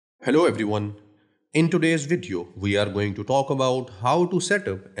Hello everyone. In today's video, we are going to talk about how to set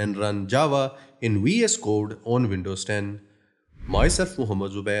up and run Java in VS Code on Windows 10. Myself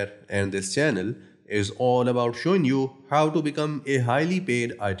Muhammad Zubair and this channel is all about showing you how to become a highly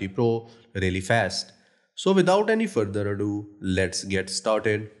paid IT pro really fast. So without any further ado, let's get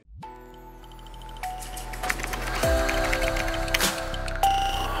started.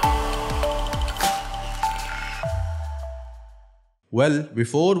 Well,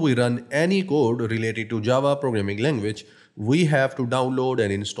 before we run any code related to Java programming language, we have to download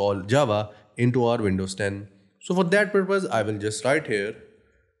and install Java into our Windows 10. So for that purpose, I will just write here,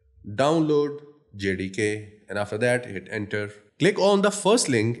 download JDK, and after that hit enter. Click on the first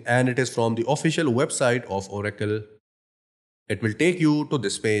link and it is from the official website of Oracle. It will take you to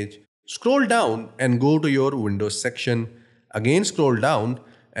this page. Scroll down and go to your Windows section. Again scroll down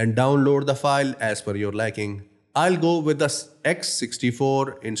and download the file as per your liking. I'll go with the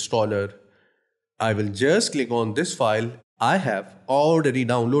x64 installer. I will just click on this file. I have already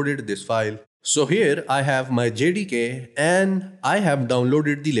downloaded this file. So here I have my JDK and I have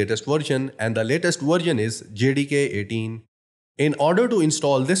downloaded the latest version, and the latest version is JDK 18. In order to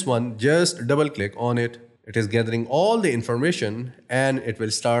install this one, just double click on it. It is gathering all the information and it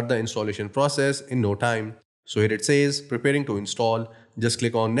will start the installation process in no time. So here it says preparing to install. Just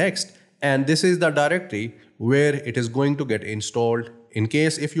click on next, and this is the directory where it is going to get installed. In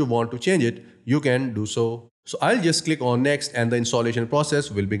case if you want to change it, you can do so. So I'll just click on next and the installation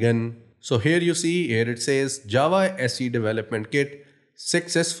process will begin. So here you see, here it says Java SE Development Kit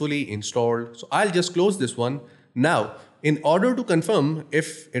successfully installed. So I'll just close this one. Now, in order to confirm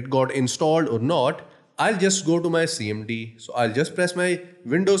if it got installed or not, I'll just go to my CMD. So I'll just press my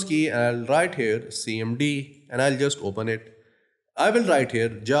Windows key and I'll write here CMD and I'll just open it. I will write here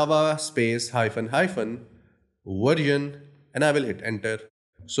Java space hyphen hyphen version and I will hit enter.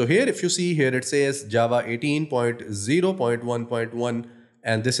 So here if you see, here it says Java 18.0.1.1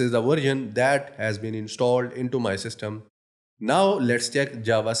 and this is the version that has been installed into my system. Now let's check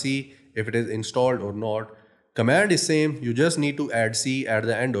Java C if it is installed or not. Command is same, you just need to add C at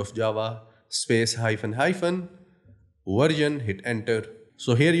the end of Java space hyphen hyphen version, hit enter.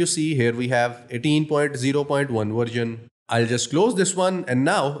 So here you see, here we have 18.0.1 version. I'll just close this one and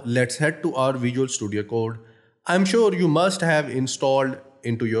now let's head to our Visual Studio Code. I'm sure you must have installed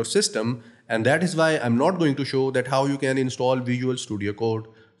into your system, and that is why I'm not going to show that how you can install Visual Studio Code.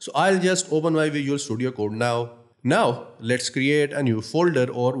 So I'll just open my Visual Studio Code now. Now let's create a new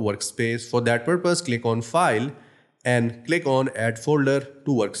folder or workspace. For that purpose, click on File and click on Add Folder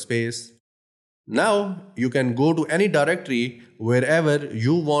to Workspace. Now you can go to any directory wherever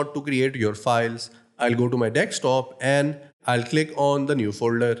you want to create your files. I'll go to my desktop and I'll click on the new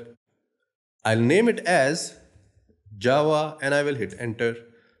folder. I'll name it as Java and I will hit enter.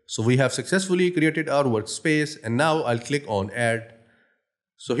 So we have successfully created our workspace and now I'll click on add.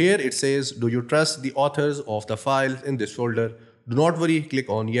 So here it says, do you trust the authors of the files in this folder? Do not worry, click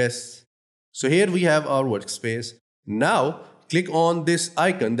on yes. So here we have our workspace. Now click on this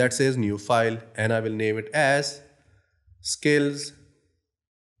icon that says new file and I will name it as skills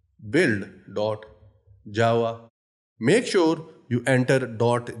build.java. Make sure you enter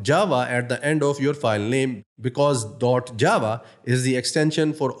 .java at the end of your file name because .java is the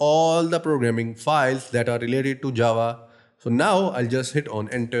extension for all the programming files that are related to Java. So now I'll just hit on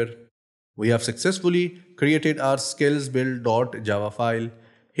enter. We have successfully created our skills build.java file.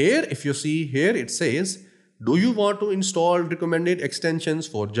 Here if you see, here it says, do you want to install recommended extensions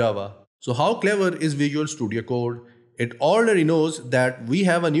for Java? So how clever is Visual Studio Code? It already knows that we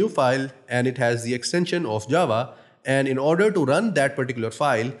have a new file and it has the extension of Java, and in order to run that particular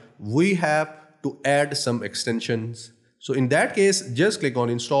file, we have to add some extensions. So in that case, just click on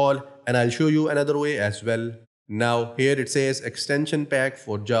install and I'll show you another way as well. Now here it says extension pack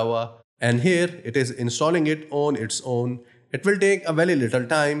for Java and here it is installing it on its own. It will take a very little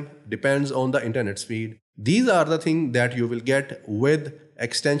time, depends on the internet speed. These are the things that you will get with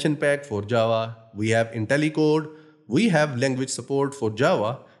extension pack for Java. We have IntelliCode, we have language support for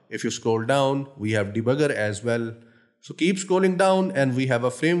Java. If you scroll down, we have debugger as well. So keep scrolling down and we have a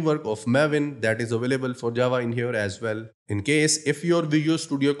framework of Maven that is available for Java in here as well. In case if your Visual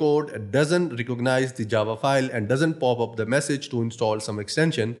Studio Code doesn't recognize the Java file and doesn't pop up the message to install some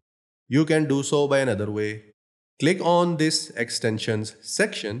extension, you can do so by another way. Click on this extensions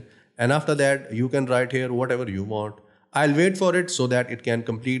section and after that you can write here whatever you want. I'll wait for it so that it can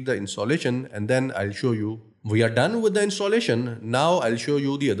complete the installation and then I'll show you. We are done with the installation. Now I'll show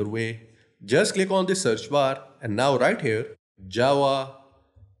you the other way. Just click on the search bar and now write here Java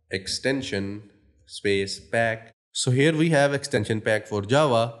extension space pack. So here we have extension pack for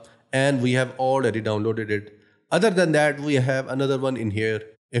Java and we have already downloaded it. Other than that, we have another one in here.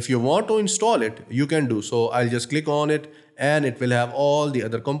 If you want to install it, you can do so. I'll just click on it and it will have all the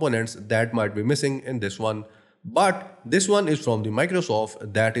other components that might be missing in this one. But this one is from the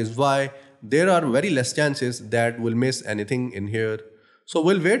Microsoft, that is why there are very less chances that we'll miss anything in here. So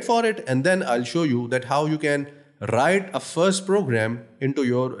we'll wait for it and then I'll show you that how you can write a first program into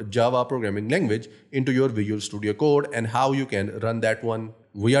your Java programming language into your Visual Studio Code and how you can run that one.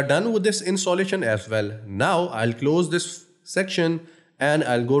 We are done with this installation as well. Now I'll close this section and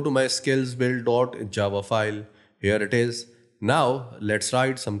I'll go to my skills build.java file. Here it is. Now let's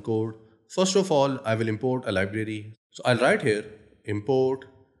write some code. First of all, I will import a library. So I'll write here import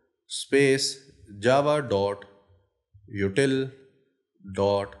space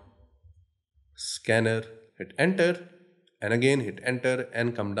java.util.scanner. Hit enter and again hit enter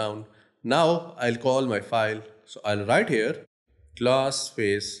and come down. Now I'll call my file. So I'll write here class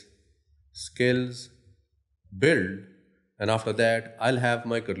space skills build, and after that I'll have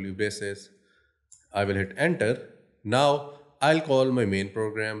my curly braces. I will hit enter. Now I'll call my main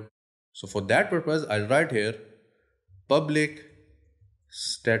program. So for that purpose I'll write here public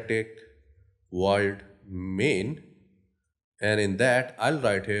static void main, and in that I'll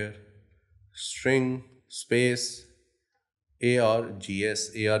write here string space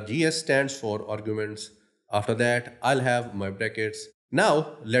args. Args stands for arguments. After that I'll have my brackets.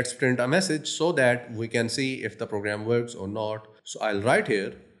 Now let's print a message so that we can see if the program works or not. So I'll write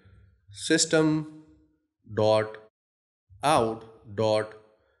here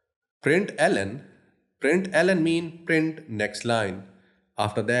system.out.println. Println mean print next line.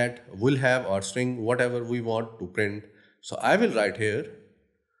 After that we'll have our string whatever we want to print. So I will write here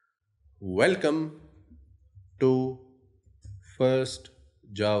welcome to first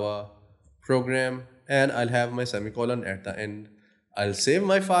Java program, and I'll have my semicolon at the end. I'll save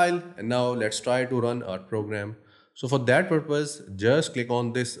my file and now let's try to run our program. So for that purpose, just click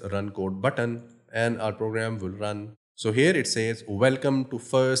on this run code button and our program will run. So here it says welcome to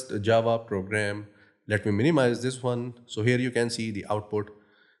first Java program. Let me minimize this one. So here you can see the output.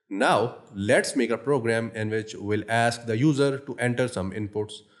 Now let's make a program in which we'll ask the user to enter some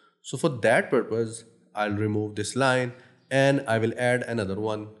inputs. So for that purpose, I'll remove this line and I will add another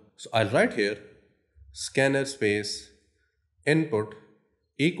one. So I'll write here scanner space input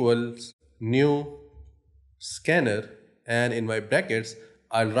equals new scanner, and in my brackets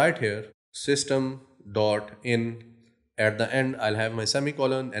I'll write here system.in. At the end I'll have my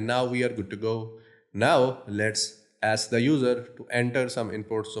semicolon, and now we are good to go. Now let's ask the user to enter some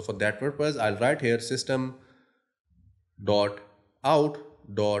inputs. So for that purpose I'll write here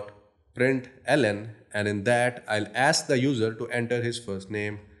system.out.println, and in that I'll ask the user to enter his first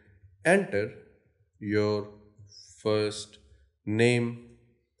name. Enter your first name.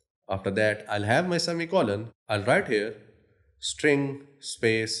 After that I'll have my semicolon. I'll write here string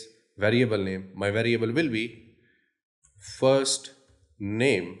space variable name. My variable will be first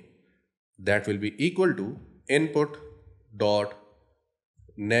name, that will be equal to input dot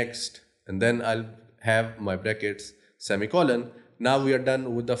next, and then I'll have my brackets semicolon. Now we are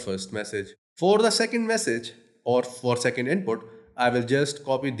done with the first message. For the second message or for second input, I will just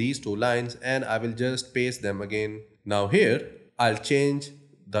copy these two lines and I will just paste them again. Now here I'll change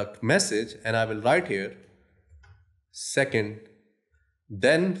the message and I will write here second.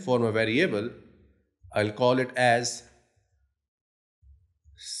 Then for my variable I'll call it as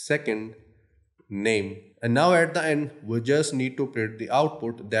second name. And now at the end we just need to print the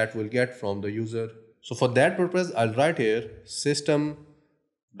output that we'll get from the user. So for that purpose I'll write here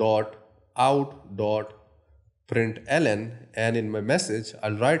system.out.println, and in my message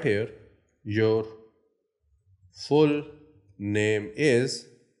I'll write here your full name is.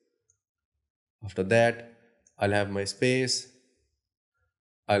 After that I'll have my space.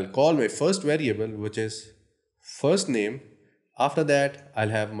 I'll call my first variable, which is first name. After that I'll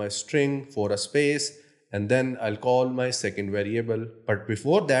have my string for a space, and then I'll call my second variable. But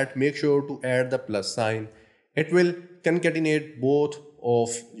before that, make sure to add the plus sign. It will concatenate both of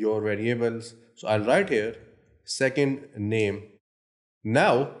your variables. So I'll write here second name.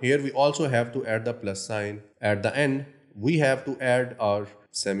 Now here we also have to add the plus sign. At the end we have to add our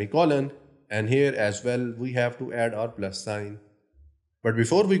semicolon, and here as well we have to add our plus sign. But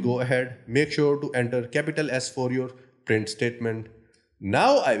before we go ahead, make sure to enter capital S for your print statement.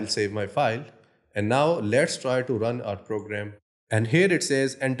 Now I will save my file, and now let's try to run our program. And here it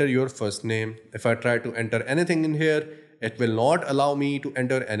says enter your first name. If I try to enter anything in here, it will not allow me to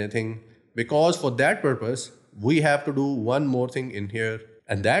enter anything, because for that purpose we have to do one more thing in here,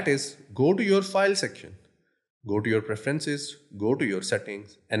 and that is go to your file section. go to your preferences, go to your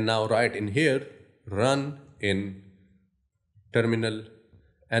settings, and now write in here, run in terminal.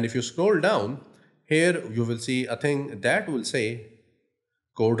 And if you scroll down, here you will see a thing that will say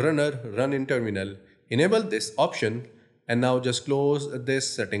code runner, run in terminal. Enable this option and now just close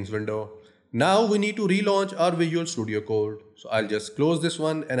this settings window. Now we need to relaunch our Visual Studio Code. So I'll just close this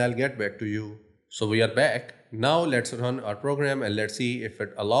one and I'll get back to you. So we are back. Now let's run our program and let's see if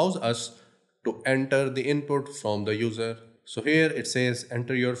it allows us to enter the input from the user. So here it says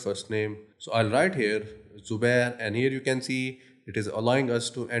enter your first name. So I'll write here Zubair, and here you can see it is allowing us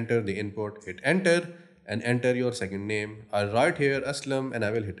to enter the input. Hit enter and enter your second name. I'll write here Aslam and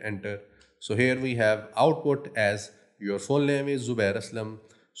I will hit enter. So here we have output as your full name is Zubair Aslam.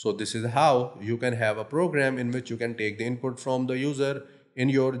 So this is how you can have a program in which you can take the input from the user in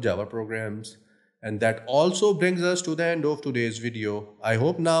your Java programs. And that also brings us to the end of today's video. I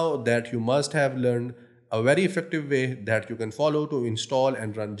hope now that you must have learned a very effective way that you can follow to install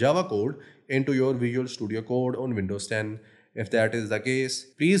and run Java code into your Visual Studio Code on Windows 10. If that is the case,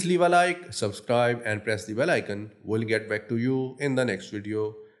 please leave a like, subscribe and press the bell icon. We'll get back to you in the next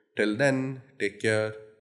video. Till then, take care.